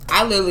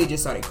I literally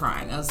just started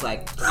crying. I was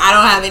like, I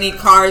don't have any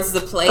cards to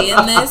play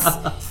in this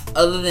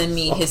other than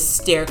me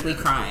hysterically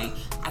crying.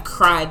 I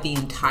cried the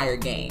entire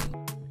game.